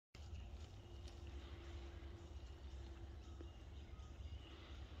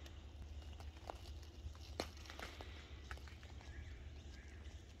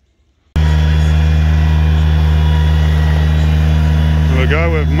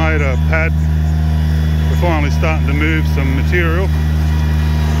made a pad. We're finally starting to move some material.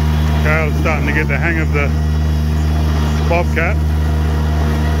 Caleb's starting to get the hang of the bobcat,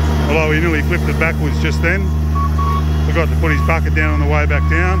 although he nearly flipped it backwards just then. Forgot to put his bucket down on the way back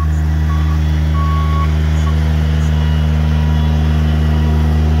down.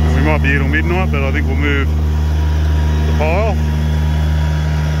 And we might be here till midnight, but I think we'll move the pile.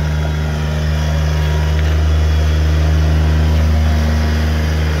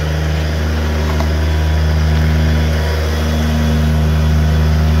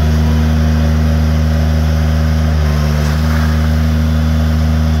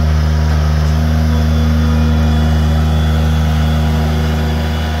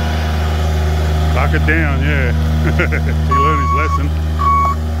 Bucket down, yeah. He learned his lesson.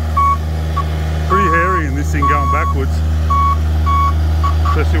 Pretty hairy in this thing going backwards.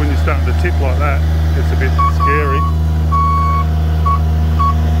 Especially when you're starting to tip like that. It's a bit scary.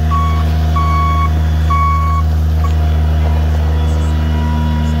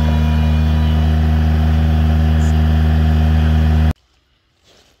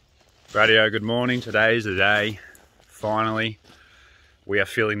 Radio, good morning. Today's the day. Finally, we are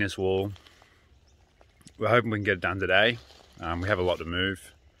filling this wall. We're hoping we can get it done today. We have a lot to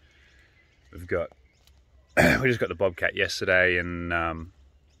move. We just got the bobcat yesterday, and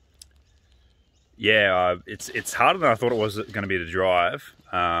yeah, it's harder than I thought it was going to be to drive.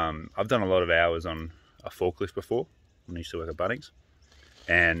 I've done a lot of hours on a forklift before when I used to work at Bunnings,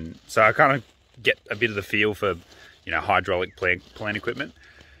 and so I kind of get a bit of the feel for, you know, hydraulic plant equipment.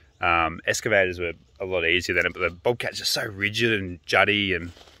 Excavators were a lot easier than it, but the bobcat's just so rigid and juddy,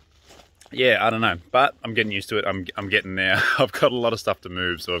 and yeah, I don't know, but I'm getting used to it. I'm getting there. I've got a lot of stuff to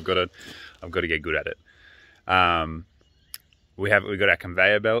move, so I've got to get good at it. We got our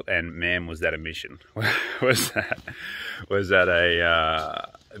conveyor belt, and man, was that a mission. was that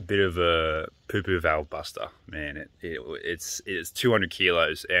a bit of a poo-poo valve buster, man. It's 200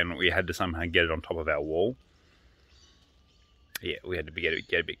 kilos, and we had to somehow get it on top of our wall. Yeah, we had to get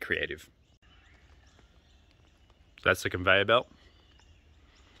a bit creative. So that's the conveyor belt.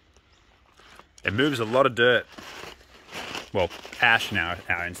 It moves a lot of dirt. Well, ash in our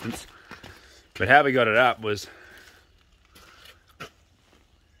instance. But how we got it up was,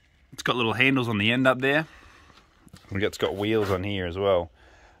 it's got little handles on the end up there. It's got wheels on here as well.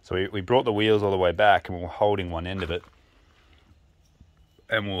 So we brought the wheels all the way back, and we were holding one end of it.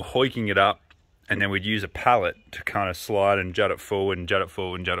 And we were hoiking it up, and then we'd use a pallet to kind of slide and jut it forward and jut it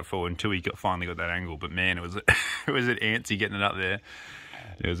forward and jut it forward until we finally got that angle. But man, it was it was antsy getting it up there.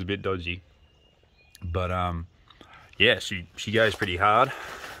 It was a bit dodgy. But yeah, she goes pretty hard.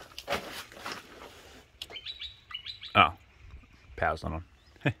 Oh, power's not on.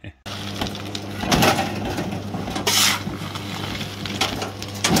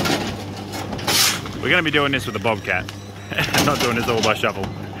 We're going to be doing this with the bobcat. Not doing this all by shovel.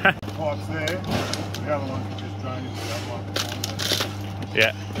 Pipe's there. The other one can just drain into that one.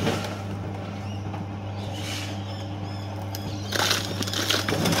 Yeah.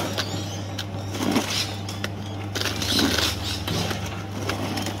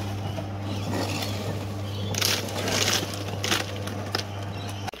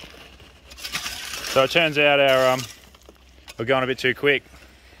 So it turns out we're going a bit too quick,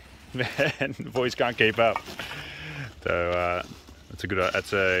 and the boys can't keep up. So that's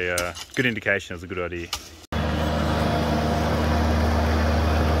a good indication. It's a good idea.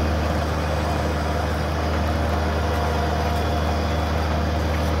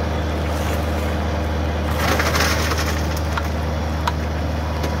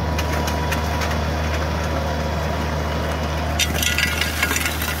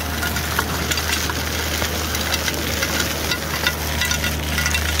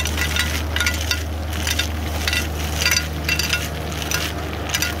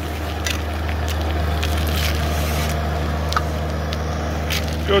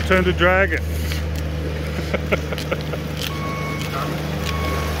 Your turn to drag it.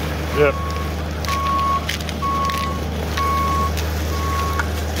 Yep.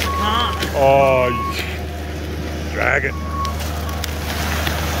 Oh, drag it.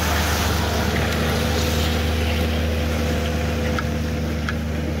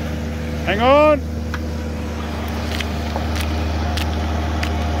 Hang on.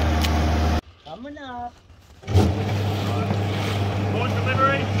 Coming up. Launch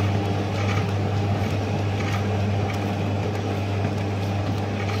delivery.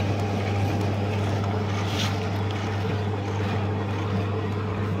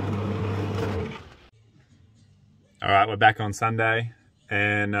 All right, we're back on Sunday,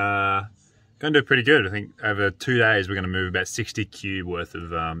 and Going to do pretty good. I think over 2 days we're going to move about 60 cube worth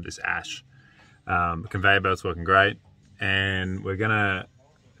of this ash. The conveyor belt's working great, and we're gonna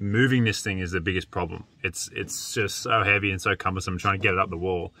moving this thing is the biggest problem. It's just so heavy and so cumbersome trying to get it up the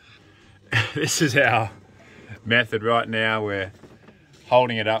wall. This is our method right now. We're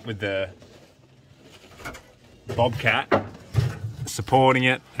holding it up with the bobcat, supporting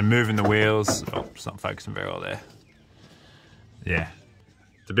it and moving the wheels. Oh, it's not focusing very well there. Yeah,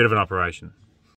 it's a bit of an operation.